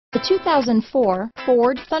The 2004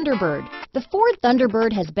 Ford Thunderbird. The Ford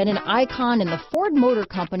Thunderbird has been an icon in the Ford Motor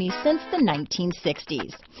Company since the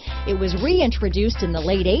 1960s. It was reintroduced in the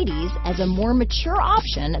late 80s as a more mature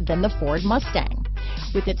option than the Ford Mustang.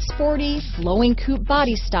 With its sporty, flowing coupe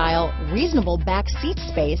body style, reasonable back seat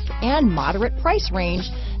space, and moderate price range,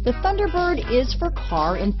 the Thunderbird is for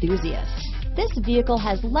car enthusiasts. This vehicle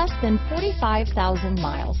has less than 45,000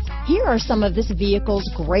 miles. Here are some of this vehicle's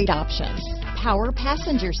great options: power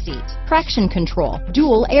passenger seat, traction control,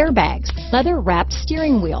 dual airbags, leather-wrapped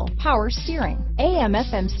steering wheel, power steering,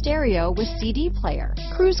 AM/FM stereo with CD player,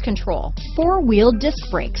 cruise control, four-wheel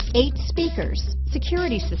disc brakes, 8 speakers,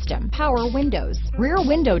 security system, power windows, rear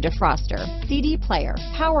window defroster, CD player,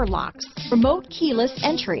 power locks, remote keyless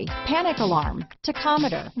entry, panic alarm,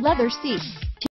 tachometer, leather seats.